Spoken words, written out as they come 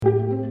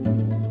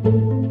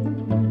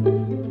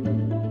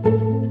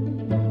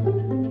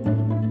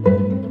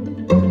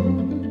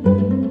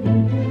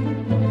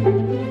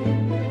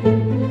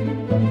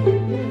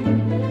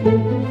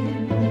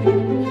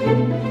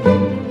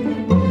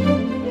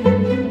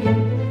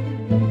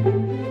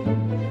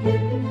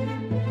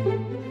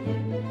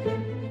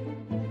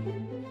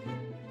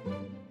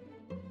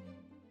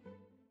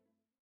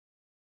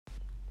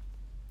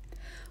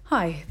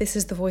Hi, this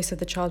is the Voice of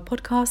the Child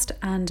podcast,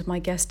 and my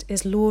guest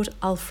is Lord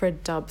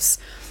Alfred Dubs.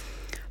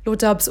 Lord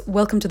Dubs,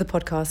 welcome to the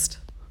podcast.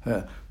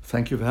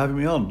 Thank you for having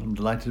me on. I'm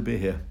delighted to be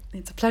here.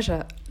 It's a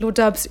pleasure. Lord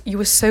Dubs, you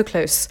were so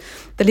close.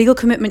 The legal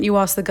commitment you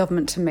asked the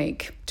government to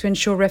make to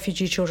ensure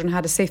refugee children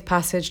had a safe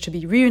passage to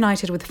be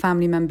reunited with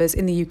family members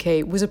in the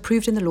UK was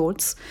approved in the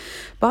Lords,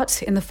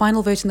 but in the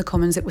final vote in the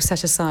Commons it was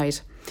set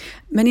aside.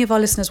 Many of our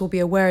listeners will be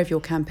aware of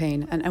your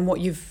campaign and what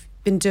you've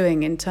been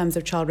doing in terms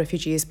of child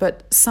refugees,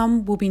 but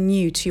some will be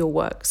new to your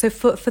work. So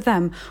for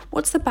them,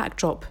 what's the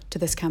backdrop to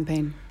this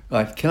campaign?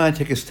 Right, can I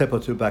take a step or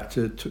two back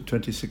to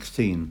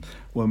 2016,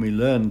 when we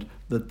learned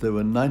that there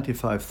were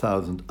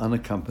 95,000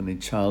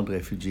 unaccompanied child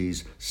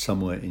refugees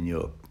somewhere in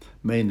Europe,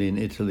 mainly in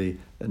Italy,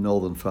 in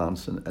northern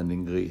France and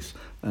in Greece.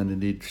 And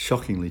indeed,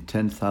 shockingly,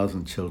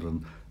 10,000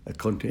 children,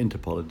 according to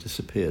Interpol, had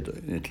disappeared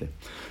in Italy.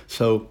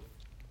 So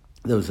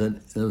there was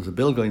a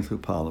bill going through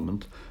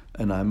Parliament,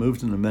 and I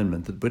moved an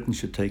amendment that Britain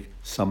should take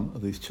some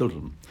of these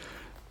children.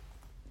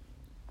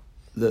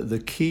 The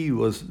key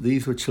was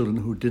these were children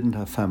who didn't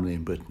have family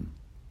in Britain,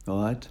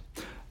 all right?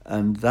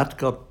 And that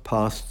got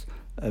passed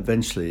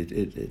eventually.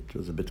 It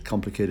was a bit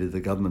complicated. The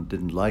government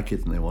didn't like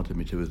it and they wanted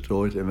me to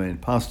withdraw it. I mean,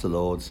 it passed the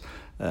Lords.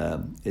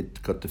 It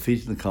got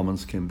defeated in the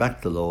Commons, came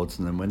back to the Lords,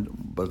 and then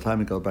by the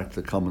time it got back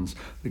to the Commons,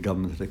 the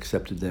government had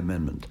accepted the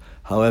amendment.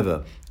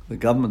 However, the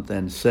government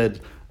then said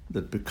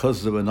that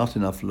because there were not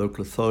enough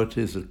local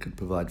authorities that could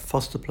provide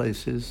foster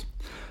places,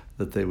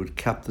 that they would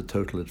cap the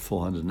total at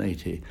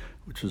 480,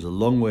 which was a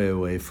long way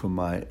away from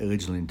my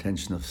original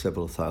intention of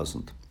several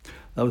thousand.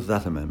 That was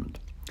that amendment.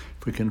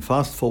 If we can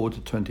fast forward to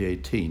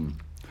 2018,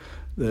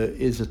 there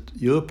is a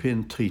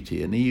European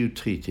treaty, an EU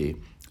treaty,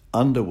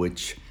 under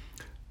which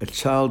a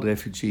child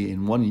refugee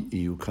in one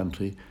EU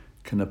country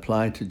can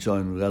apply to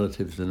join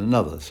relatives in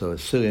another. So a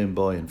Syrian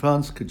boy in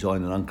France could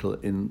join an uncle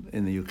in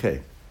the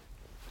UK.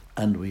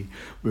 And we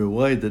were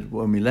worried that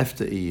when we left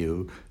the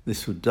EU,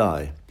 this would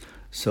die.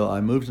 So I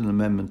moved an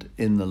amendment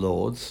in the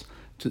Lords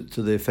to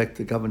the effect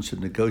the government should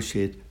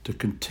negotiate to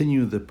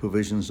continue the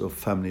provisions of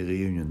family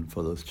reunion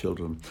for those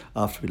children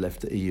after we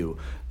left the EU.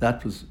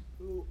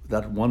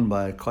 That won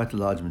by quite a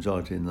large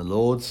majority in the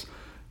Lords,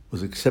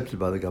 was accepted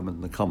by the government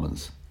in the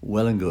Commons.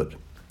 Well and good.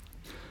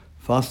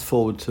 Fast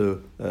forward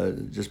to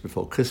just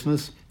before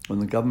Christmas, when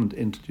the government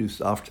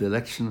introduced after the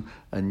election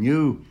a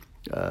new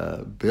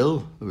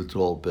bill, the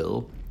withdrawal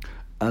bill,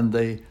 and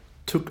they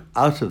took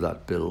out of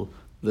that bill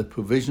the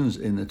provisions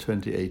in the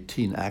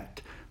 2018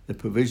 Act, the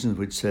provisions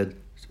which said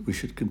we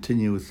should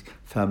continue with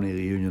family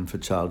reunion for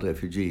child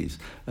refugees.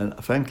 And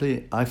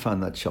frankly, I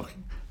found that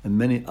shocking. And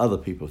many other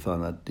people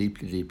found that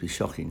deeply, deeply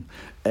shocking.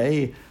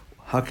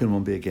 How can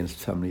one be against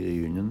family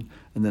reunion?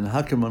 And then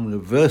how can one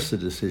reverse the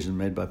decision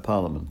made by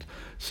Parliament?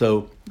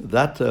 So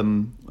that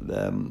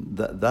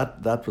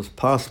was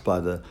passed by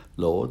the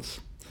Lords.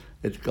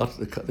 It got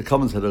the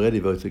Commons had already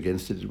voted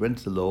against it. It went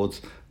to the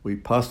Lords. We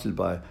passed it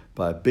by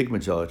a big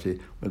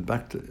majority. Went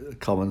back to the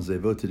Commons. They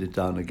voted it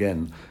down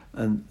again,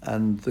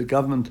 and the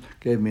government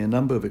gave me a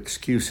number of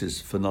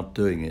excuses for not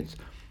doing it.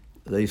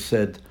 They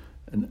said,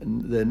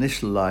 and the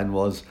initial line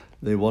was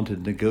they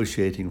wanted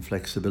negotiating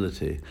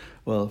flexibility.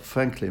 Well,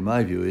 frankly,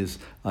 my view is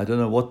I don't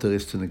know what there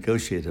is to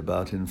negotiate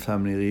about in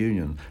family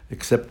reunion,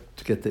 except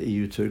to get the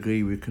EU to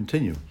agree we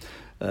continue.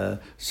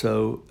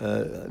 So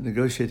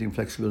negotiating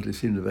flexibility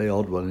seemed a very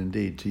odd one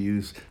indeed, to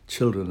use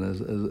children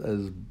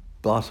as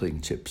bartering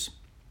chips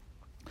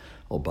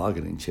or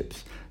bargaining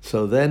chips.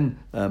 So then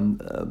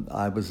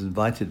I was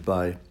invited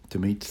to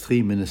meet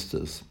three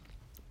ministers,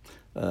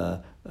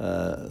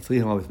 three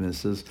Home Office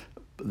ministers.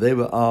 They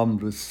were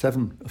armed with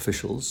 7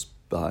 officials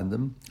behind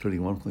them,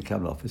 including one from the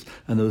Cabinet Office,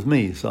 and there was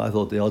me. So I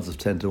thought the odds of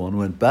 10 to 1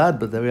 weren't bad,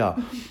 but there we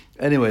are.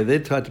 Anyway, they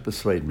tried to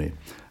persuade me,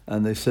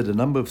 and they said a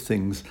number of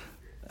things.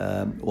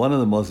 One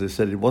of them was they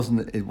said it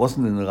wasn't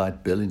in the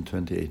right bill in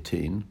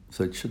 2018,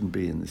 so it shouldn't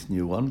be in this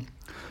new one.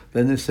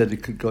 Then they said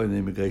it could go in the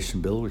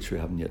immigration bill, which we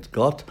haven't yet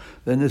got.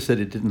 Then they said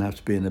it didn't have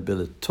to be in a bill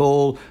at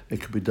all.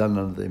 It could be done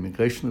under the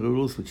immigration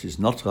rules, which is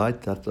not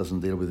right. That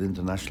doesn't deal with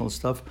international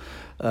stuff.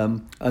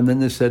 And then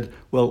they said,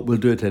 well, we'll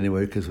do it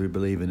anyway because we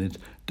believe in it.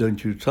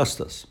 Don't you trust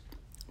us?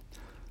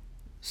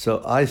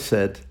 So I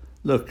said,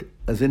 look,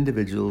 as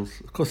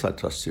individuals, of course I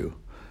trust you.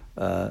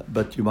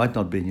 But you might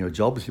not be in your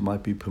jobs, you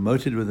might be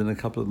promoted within a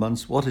couple of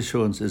months. What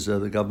assurance is there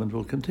the government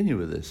will continue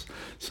with this?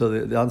 So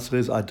the answer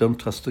is I don't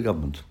trust the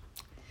government.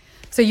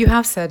 So you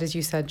have said, as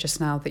you said just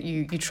now, that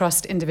you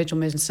trust individual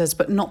ministers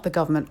but not the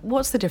government.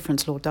 What's the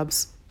difference, Lord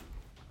Dubs?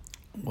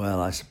 Well,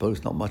 I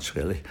suppose not much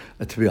really,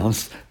 to be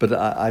honest. But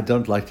I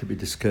don't like to be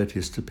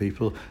discourteous to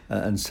people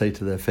and say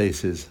to their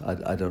faces,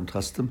 I don't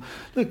trust them.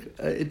 Look,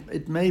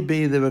 it may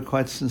be they were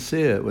quite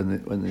sincere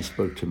when they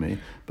spoke to me,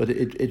 but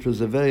it was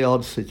a very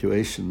odd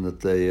situation that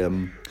they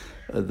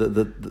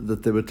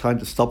were trying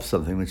to stop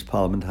something which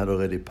Parliament had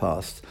already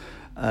passed.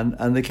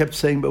 And they kept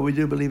saying, but we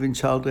do believe in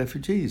child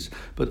refugees.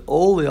 But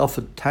all they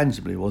offered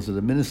tangibly was that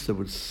a minister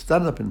would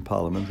stand up in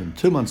Parliament in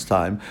 2 months'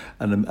 time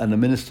and a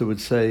minister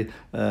would say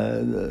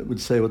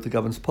what the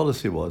government's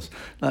policy was.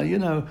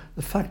 Now,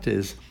 the fact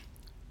is,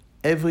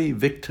 every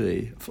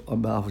victory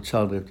on behalf of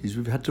child refugees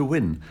we've had to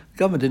win. The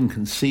government didn't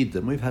concede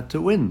them, we've had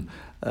to win.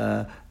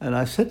 And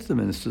I said to the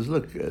ministers,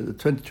 look, in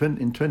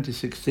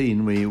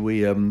 2016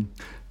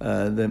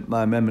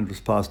 my amendment was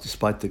passed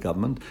despite the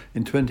government.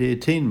 In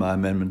 2018 my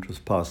amendment was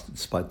passed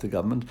despite the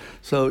government.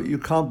 So you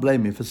can't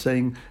blame me for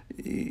saying,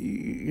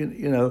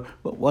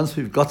 once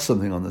we've got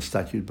something on the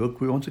statute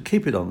book, we want to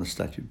keep it on the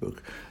statute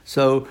book.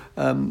 So,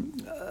 I'm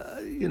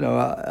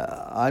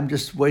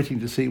just waiting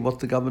to see what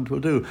the government will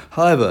do.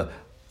 However,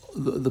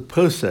 the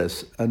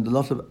process and a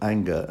lot of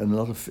anger and a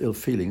lot of ill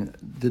feeling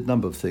did a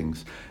number of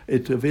things.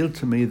 It revealed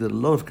to me that a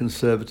lot of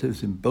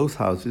Conservatives in both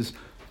houses,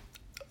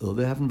 though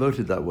they haven't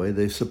voted that way,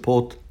 they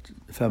support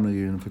family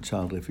union for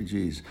child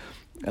refugees.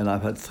 And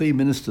I've had 3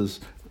 ministers,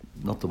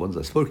 not the ones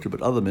I spoke to,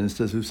 but other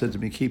ministers who said to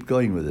me, keep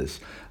going with this.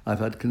 I've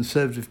had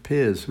Conservative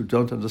peers who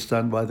don't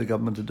understand why the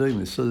government are doing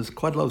this. So there's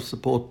quite a lot of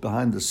support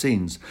behind the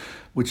scenes,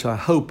 which I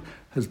hope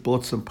has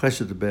brought some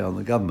pressure to bear on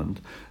the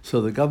government.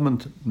 So the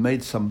government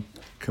made some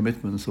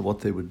commitments of what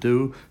they would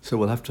do, so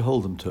we'll have to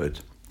hold them to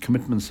it.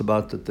 Commitments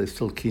about that they're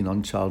still keen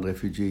on child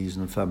refugees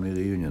and family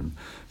reunion.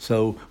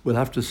 So we'll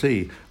have to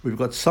see. We've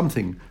got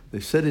something.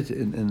 They said it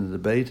in the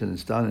debate, and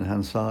it's down in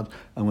Hansard,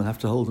 and we'll have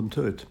to hold them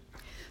to it.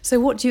 So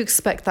what do you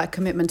expect that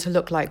commitment to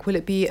look like? Will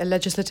it be a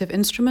legislative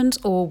instrument,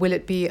 or will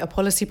it be a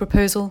policy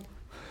proposal?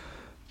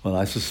 Well,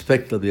 I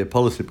suspect there'll be a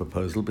policy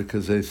proposal,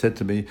 because they said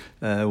to me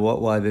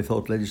why they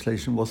thought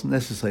legislation wasn't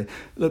necessary.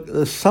 Look,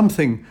 there's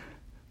something,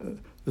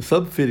 the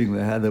sub-feeling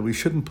they had that we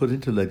shouldn't put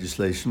into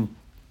legislation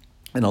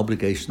an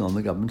obligation on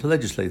the government to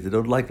legislate. They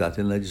don't like that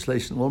in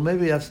legislation. Well,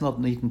 maybe that's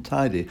not neat and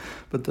tidy,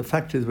 but the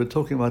fact is we're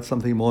talking about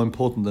something more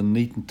important than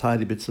neat and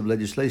tidy bits of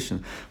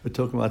legislation. We're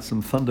talking about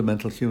some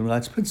fundamental human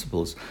rights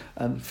principles.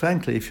 And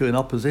frankly, if you're in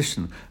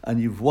opposition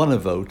and you've won a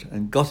vote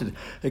and got it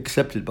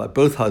accepted by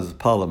both houses of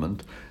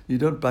Parliament, you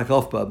don't back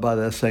off by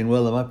their saying,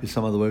 well, there might be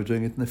some other way of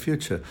doing it in the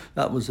future.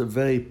 That was a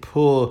very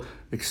poor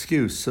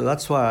excuse. So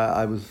that's why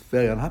I was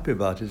very unhappy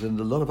about it, and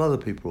a lot of other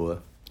people were.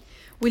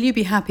 Will you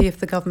be happy if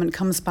the government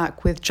comes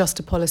back with just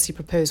a policy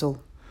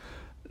proposal?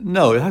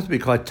 No, it has to be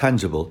quite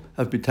tangible. It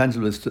has to be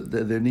tangible as to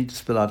they need to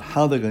spell out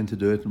how they're going to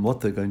do it and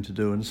what they're going to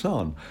do and so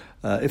on.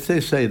 If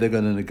they say they're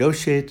going to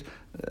negotiate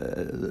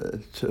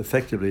to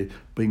effectively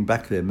bring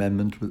back the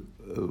amendment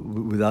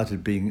without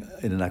it being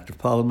in an act of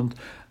Parliament,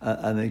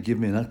 and they give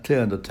me a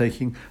clear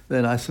undertaking,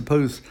 then I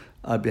suppose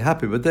I'd be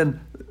happy. But then,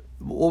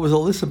 what was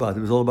all this about? It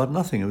was all about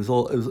nothing. It was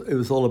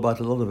all about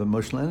a lot of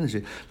emotional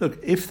energy.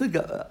 Look,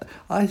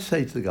 I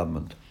say to the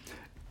government,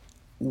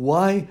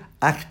 why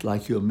act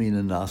like you're mean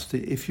and nasty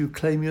if you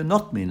claim you're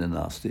not mean and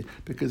nasty?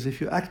 Because if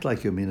you act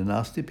like you're mean and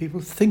nasty, people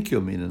think you're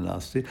mean and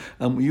nasty,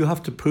 and you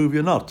have to prove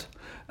you're not.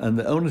 And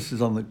the onus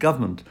is on the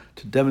government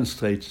to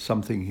demonstrate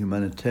something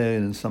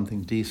humanitarian and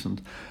something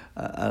decent.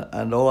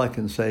 And all I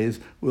can say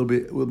is we'll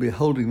be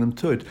holding them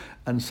to it.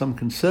 And some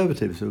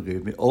Conservatives who agree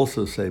with me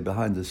also say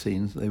behind the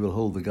scenes they will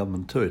hold the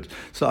government to it.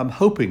 So I'm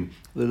hoping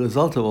the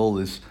result of all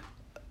this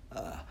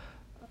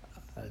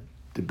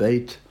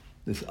debate,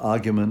 this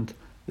argument,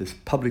 this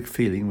public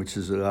feeling, which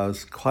has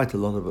aroused quite a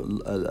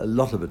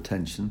lot of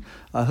attention,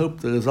 I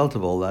hope the result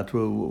of all that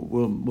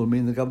will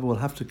mean the government will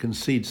have to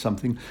concede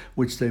something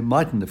which they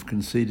mightn't have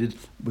conceded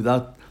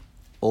without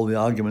all the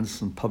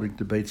arguments and public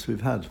debates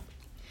we've had.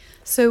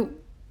 So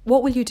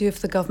what will you do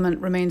if the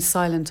government remains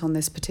silent on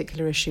this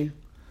particular issue?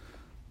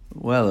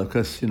 Well, of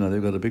course, they've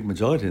got a big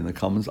majority in the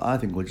Commons. I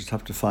think we'll just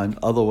have to find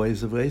other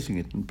ways of raising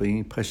it and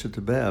bringing pressure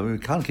to bear. I mean, we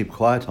can't keep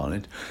quiet on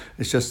it.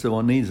 It's just that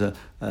one needs a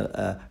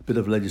bit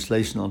of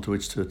legislation onto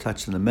which to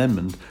attach an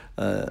amendment.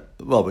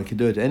 Well, we can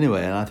do it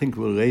anyway, and I think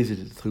we'll raise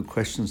it through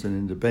questions and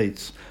in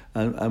debates,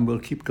 and we'll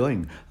keep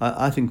going.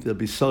 I think they'll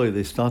be sorry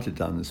they started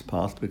down this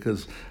path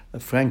because,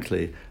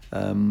 frankly,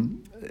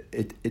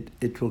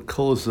 it will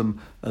cause them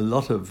a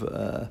lot of...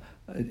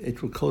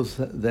 it will cause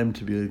them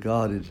to be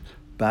regarded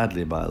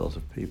badly by a lot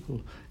of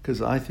people, because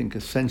I think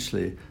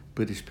essentially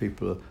British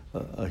people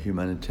are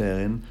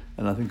humanitarian,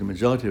 and I think a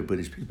majority of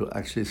British people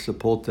actually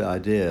support the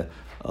idea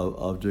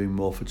of doing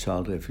more for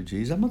child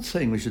refugees. I'm not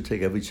saying we should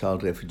take every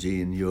child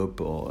refugee in Europe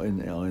or in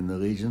the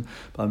region,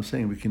 but I'm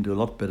saying we can do a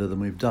lot better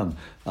than we've done.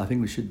 I think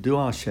we should do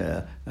our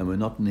share, and we're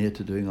not near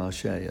to doing our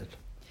share yet.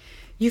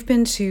 You've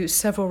been to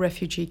several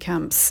refugee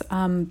camps,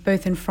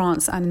 both in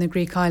France and in the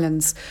Greek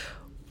islands.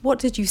 What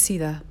did you see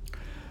there?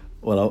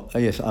 Well,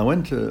 yes, I've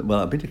been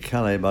to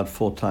Calais about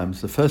 4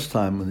 times. The first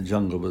time when the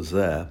jungle was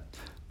there,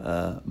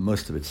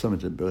 most of it, some of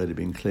it had already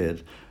been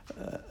cleared,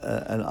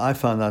 and I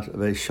found that a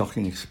very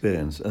shocking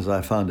experience, as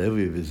I found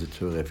every visit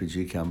to a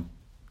refugee camp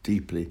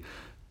deeply,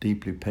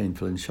 deeply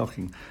painful and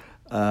shocking.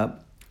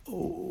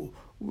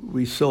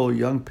 We saw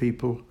young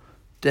people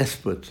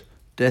desperate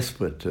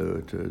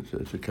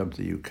to come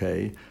to the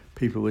UK,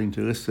 people willing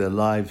to risk their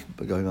lives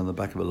by going on the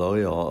back of a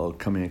lorry or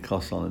coming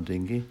across on a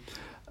dinghy.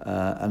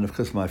 And of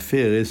course my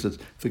fear is that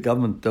if the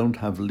government don't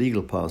have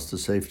legal paths to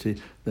safety,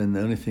 then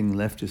the only thing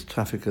left is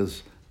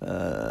traffickers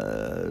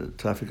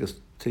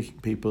taking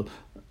people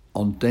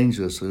on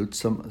dangerous routes,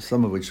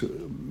 some of which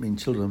mean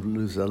children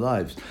lose their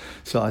lives.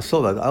 So I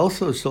saw that. I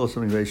also saw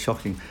something very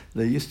shocking.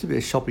 There used to be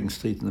a shopping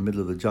street in the middle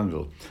of the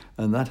jungle,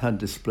 and that had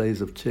displays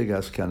of tear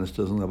gas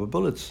canisters and rubber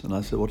bullets. And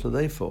I said, what are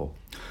they for?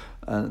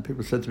 And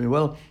people said to me,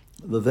 well,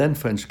 the then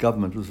French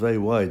government was very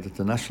worried that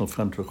the National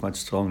Front were quite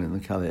strong in the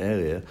Calais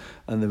area,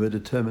 and they were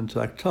determined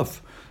to act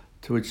tough,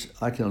 to which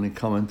I can only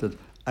comment that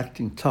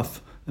acting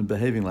tough and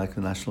behaving like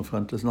the National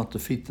Front does not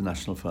defeat the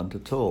National Front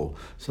at all.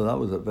 So that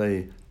was a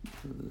very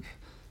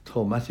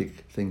traumatic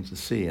thing to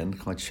see and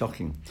quite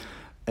shocking.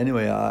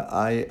 Anyway,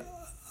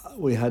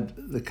 we had,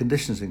 the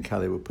conditions in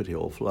Calais were pretty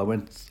awful.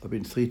 I've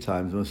been 3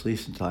 times. The most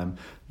recent time,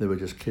 there were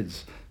just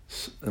kids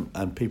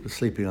and people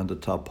sleeping under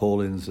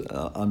tarpaulins,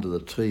 under the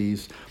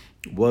trees,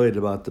 worried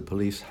about the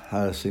police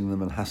harassing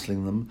them and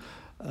hassling them,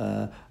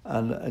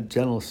 and a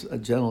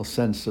general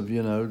sense of,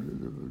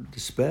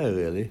 despair,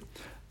 really.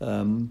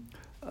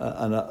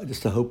 And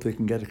just to hope they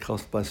can get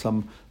across by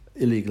some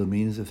illegal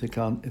means if they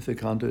can't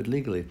do it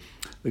legally.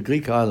 The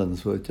Greek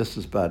islands were just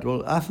as bad.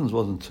 Well, Athens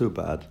wasn't too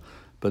bad,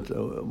 but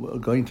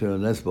going to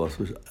Lesbos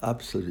was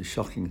absolutely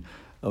shocking.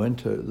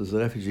 There's a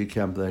refugee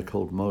camp there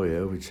called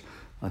Moria, which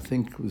I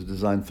think was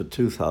designed for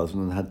 2,000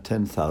 and had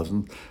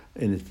 10,000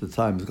 in it at the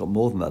time. It's got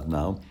more than that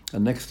now.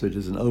 And next to it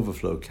is an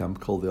overflow camp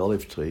called the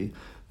Olive Tree,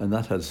 and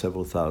that had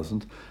several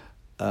thousand.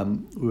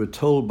 We were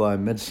told by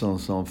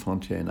Médecins Sans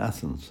Frontières in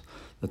Athens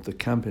that the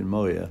camp in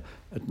Moria,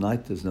 at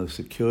night there's no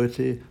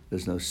security,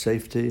 there's no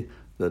safety,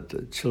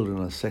 that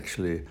children are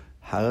sexually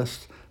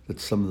harassed, that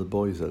some of the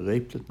boys are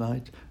raped at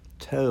night.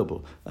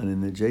 Terrible. And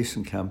in the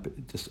adjacent camp,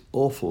 just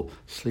awful,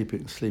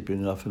 sleeping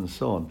rough and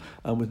so on,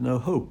 and with no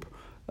hope.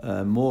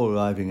 More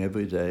arriving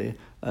every day,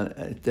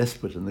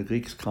 desperate, and the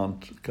Greeks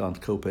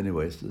can't cope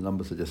anyway, so the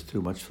numbers are just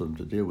too much for them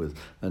to deal with,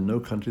 and no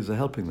countries are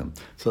helping them.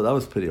 So that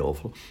was pretty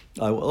awful.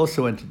 I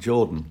also went to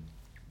Jordan,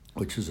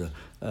 which is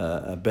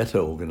a better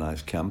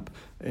organised camp,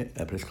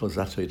 a place called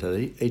Zaatari. It had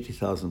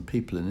 80,000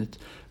 people in it,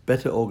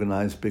 better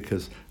organised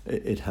because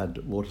it had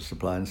water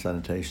supply and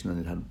sanitation,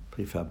 and it had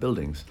prefab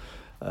buildings.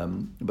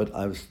 But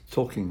I was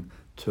talking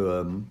to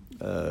a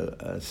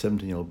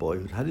 17-year-old boy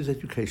who'd had his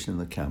education in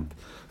the camp,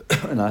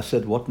 and I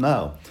said, what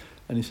now?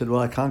 And he said, well,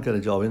 I can't get a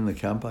job in the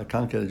camp, I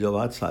can't get a job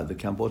outside the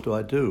camp, what do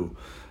I do?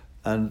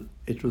 And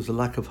it was a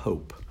lack of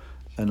hope.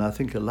 And I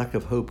think a lack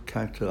of hope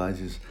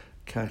characterises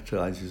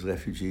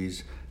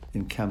refugees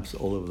in camps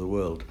all over the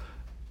world.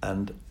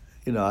 And,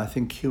 I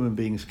think human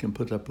beings can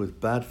put up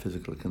with bad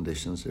physical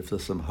conditions if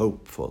there's some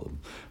hope for them.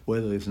 Where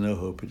there is no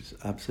hope, it's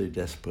absolutely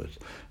desperate.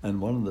 And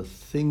one of the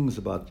things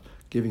about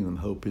giving them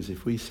hope is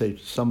if we say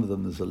to some of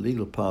them there's a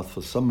legal path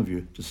for some of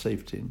you to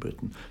safety in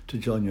Britain, to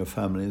join your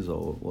families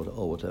or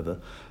whatever,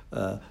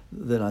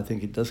 then I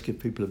think it does give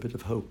people a bit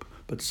of hope.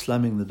 But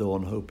slamming the door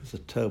on hope is a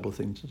terrible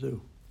thing to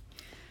do.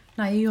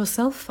 Now, you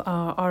yourself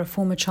are a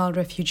former child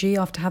refugee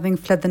after having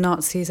fled the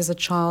Nazis as a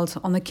child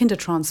on the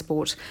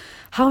Kindertransport.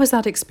 How has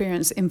that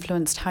experience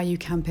influenced how you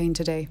campaign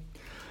today?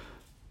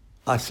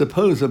 I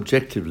suppose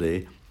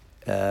objectively,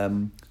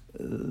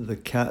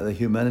 the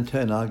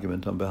humanitarian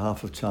argument on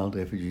behalf of child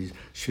refugees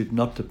should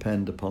not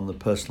depend upon the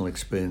personal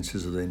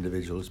experiences of the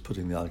individuals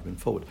putting the argument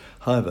forward.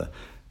 However,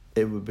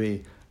 it would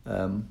be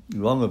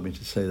wrong of me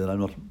to say that I'm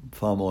not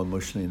far more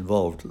emotionally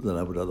involved than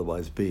I would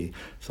otherwise be.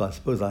 So I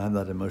suppose I have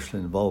that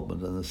emotional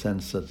involvement in the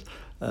sense that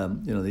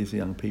these are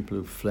young people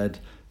who've fled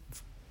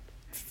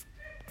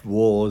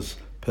wars,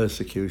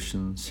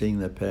 persecution, seeing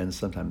their parents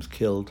sometimes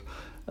killed,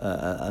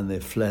 and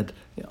they've fled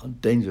on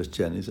dangerous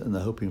journeys, and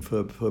they're hoping for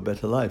a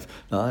better life.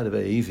 Now, I had a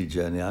very easy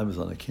journey. I was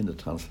on a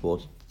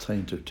Kindertransport.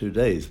 Train took 2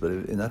 days, but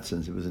in that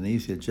sense it was an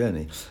easier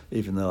journey,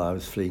 even though I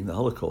was fleeing the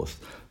Holocaust.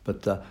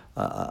 But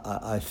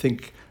I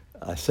think,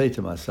 I say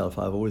to myself,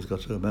 I've always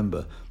got to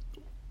remember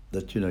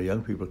that,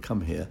 young people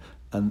come here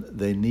and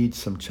they need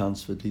some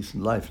chance for a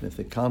decent life. And if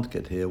they can't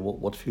get here,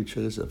 what future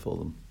is there for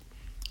them?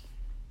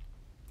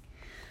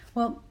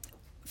 Well,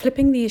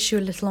 flipping the issue a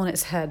little on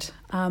its head,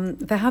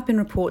 there have been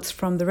reports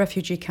from the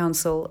Refugee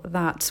Council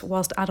that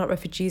whilst adult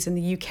refugees in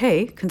the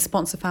UK can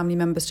sponsor family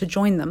members to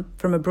join them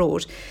from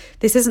abroad,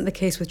 this isn't the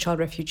case with child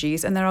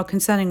refugees, and there are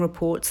concerning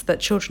reports that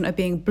children are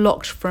being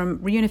blocked from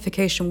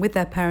reunification with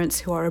their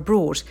parents who are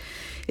abroad.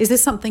 Is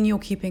this something you're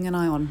keeping an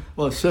eye on?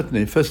 Well,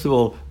 certainly. First of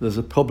all, there's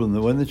a problem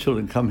that when the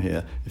children come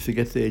here, if they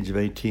get to the age of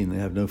 18, they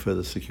have no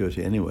further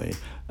security anyway,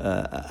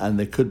 and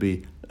they could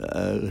be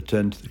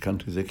returned to the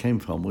countries they came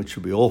from, which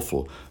would be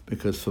awful,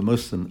 because for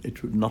most of them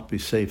it would not be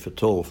safe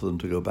at all for them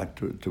to go back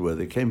to where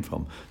they came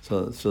from.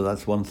 So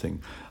that's one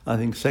thing. I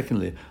think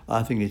secondly,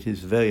 I think it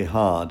is very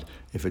hard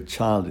if a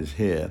child is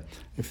here,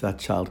 if that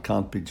child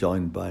can't be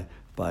joined by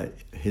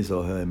his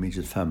or her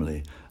immediate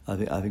family.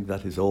 I think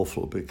that is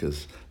awful,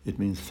 because it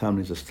means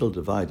families are still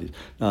divided.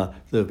 Now,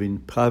 there have been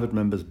private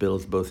members'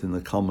 bills both in the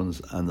Commons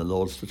and the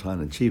Lords to try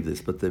and achieve this,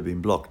 but they've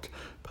been blocked.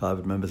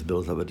 Private members'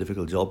 bills have a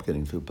difficult job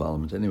getting through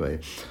Parliament anyway.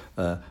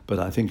 But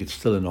I think it's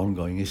still an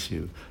ongoing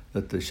issue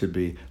that there should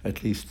be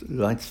at least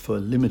rights for a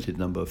limited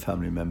number of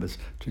family members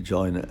to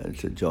join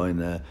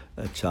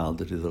a child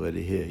that is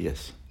already here,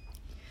 yes.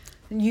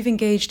 You've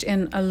engaged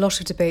in a lot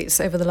of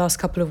debates over the last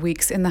couple of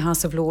weeks in the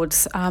House of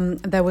Lords.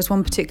 There was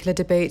one particular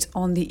debate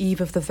on the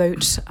eve of the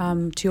vote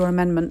to your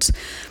amendment.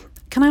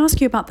 Can I ask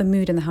you about the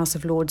mood in the House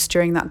of Lords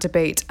during that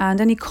debate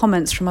and any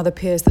comments from other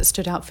peers that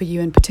stood out for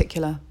you in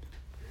particular?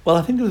 Well,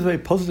 I think it was a very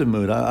positive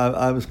mood.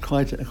 I was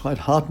quite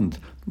heartened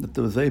that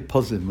there was a very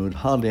positive mood.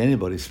 Hardly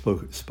anybody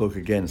spoke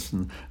against,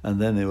 and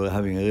then they were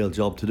having a real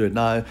job to do it.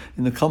 Now,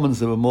 in the Commons,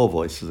 there were more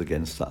voices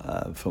against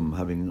from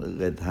having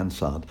read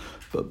Hansard,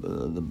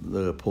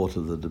 the report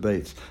of the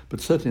debates. But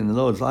certainly in the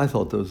Lords, I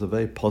thought there was a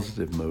very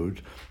positive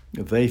mood.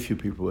 Very few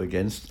people were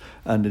against,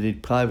 and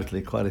indeed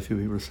privately quite a few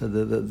people said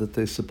that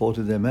they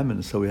supported the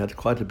amendment, so we had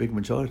quite a big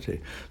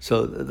majority.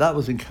 So that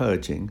was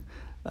encouraging.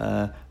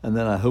 And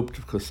then I hoped,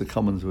 of course, the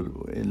Commons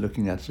would, in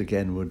looking at it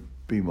again, would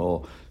be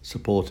more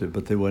supportive,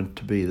 but they weren't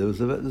to be.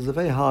 There's a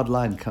very hard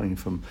line coming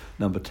from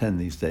Number 10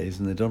 these days,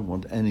 and they don't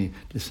want any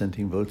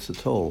dissenting votes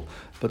at all.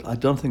 But I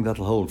don't think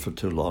that'll hold for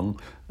too long.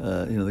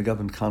 The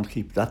government can't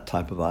keep that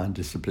type of iron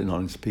discipline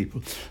on its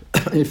people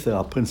if there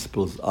are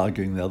principals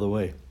arguing the other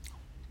way.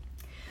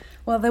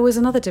 Well, there was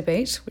another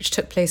debate which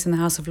took place in the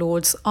House of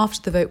Lords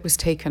after the vote was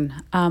taken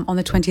on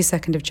the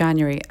 22nd of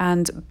January,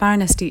 and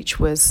Baroness Deach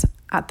was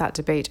at that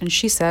debate, and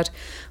she said,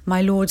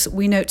 "My Lords,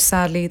 we note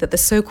sadly that the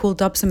so-called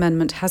Dubs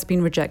Amendment has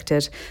been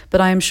rejected,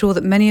 but I am sure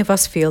that many of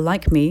us feel,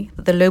 like me,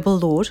 that the noble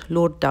Lord,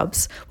 Lord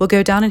Dubs, will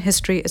go down in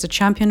history as a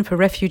champion for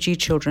refugee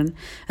children,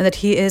 and that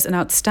he is an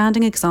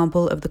outstanding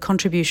example of the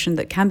contribution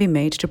that can be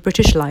made to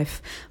British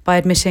life by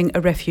admitting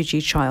a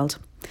refugee child."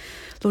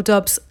 Lord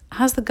Dubs,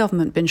 has the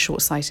government been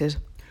short-sighted?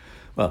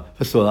 Well,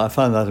 first of all, I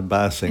find that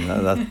embarrassing,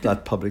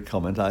 that public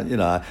comment.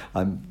 I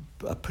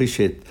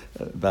appreciate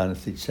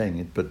Baroness Deach saying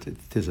it, but it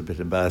is a bit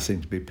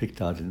embarrassing to be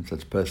picked out in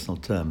such personal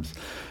terms.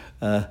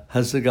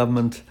 Has the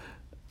government...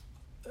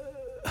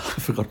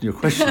 I've forgotten your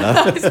question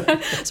now.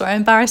 Sorry, I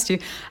embarrassed you.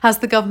 Has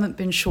the government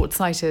been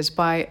short-sighted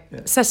by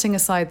setting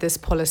aside this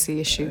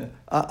policy issue?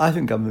 I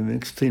think government have been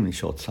extremely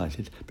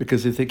short-sighted,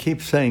 because if they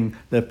keep saying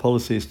their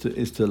policy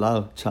is to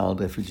allow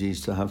child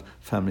refugees to have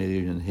family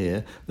reunion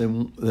here,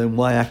 then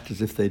why act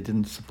as if they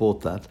didn't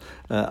support that?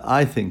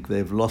 I think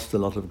they've lost a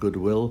lot of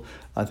goodwill.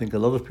 I think a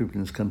lot of people in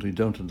this country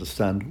don't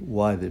understand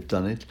why they've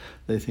done it.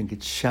 They think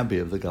it's shabby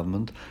of the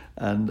government,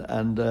 and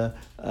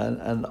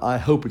I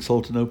hope it's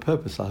all to no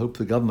purpose. I hope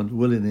the government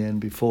will, in the end,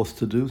 be forced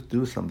to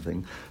do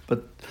something.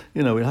 But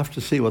we have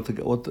to see what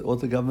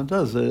the government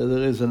does.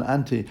 There is an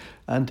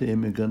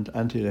anti-immigrant,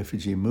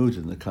 anti-refugee mood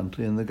in the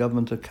country, and the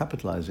government are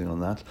capitalising on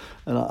that.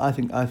 And I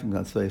think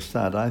that's very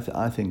sad.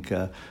 I think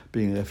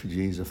being a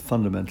refugee is a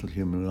fundamental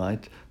human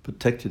right,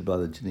 protected by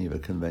the Geneva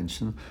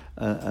Convention,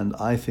 and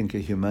I think a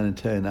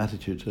humanitarian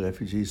attitude to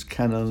refugees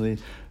can only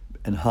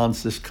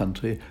enhance this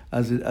country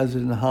as it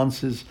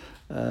enhances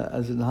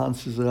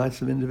the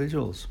rights of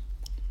individuals.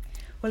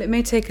 Well, it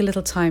may take a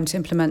little time to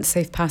implement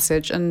safe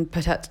passage and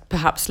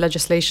perhaps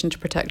legislation to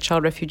protect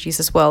child refugees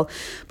as well.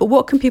 But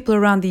what can people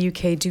around the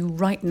UK do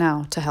right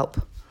now to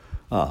help?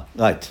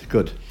 Right,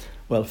 good.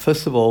 Well,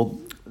 first of all,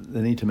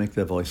 they need to make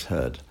their voice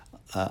heard.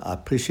 I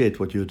appreciate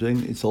what you're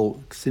doing. It's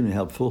all extremely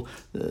helpful,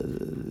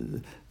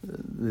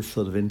 this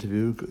sort of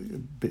interview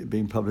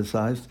being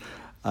publicised.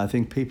 I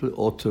think people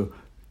ought to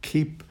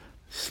keep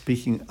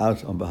speaking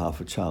out on behalf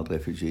of child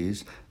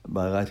refugees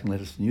by writing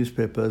letters to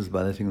newspapers,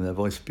 by letting their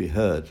voice be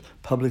heard.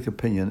 Public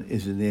opinion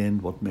is in the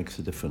end what makes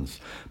a difference.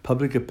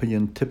 Public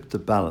opinion tipped the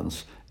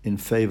balance in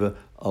favour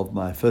of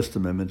my First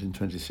Amendment in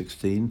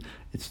 2016.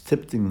 It's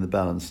tipping the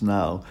balance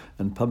now,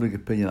 and public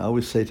opinion, I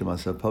always say to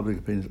myself, public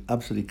opinion is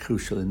absolutely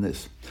crucial in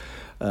this.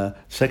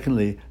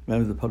 Secondly,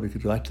 members of the public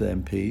could write to their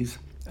MPs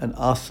and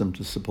ask them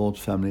to support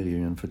family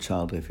reunion for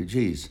child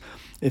refugees.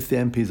 If the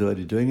MPs are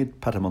already doing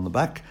it, pat them on the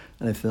back,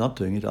 and if they're not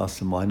doing it, ask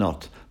them why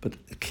not. But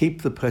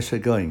keep the pressure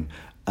going.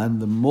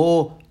 And the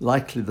more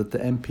likely that the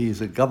MP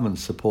is a government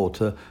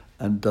supporter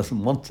and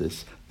doesn't want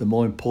this, the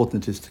more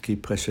important it is to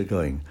keep pressure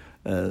going.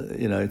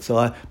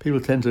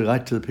 People tend to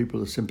write to the people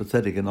who are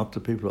sympathetic and not to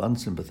people who are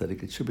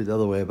unsympathetic. It should be the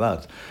other way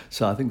about.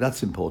 So I think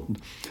that's important.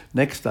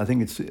 Next, I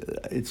think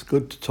it's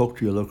good to talk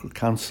to your local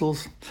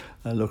councils,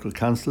 and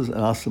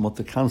ask them what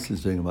the council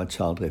is doing about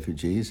child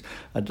refugees.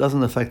 It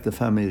doesn't affect the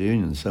family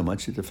reunion so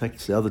much. It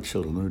affects the other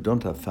children who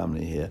don't have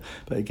family here.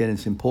 But again,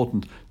 it's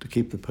important to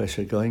keep the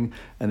pressure going.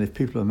 And if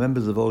people are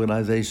members of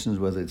organisations,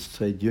 whether it's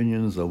trade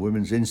unions or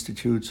women's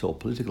institutes or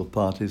political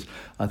parties,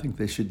 I think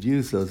they should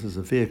use those as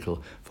a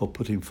vehicle for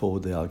putting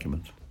forward the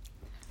argument.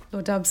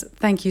 Lord Dubs,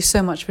 thank you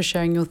so much for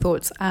sharing your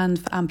thoughts and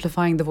for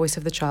amplifying the voice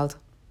of the child.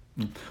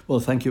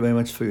 Well, thank you very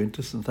much for your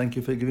interest, and thank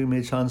you for giving me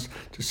a chance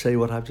to say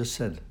what I've just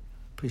said.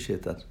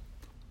 Appreciate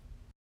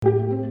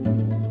that.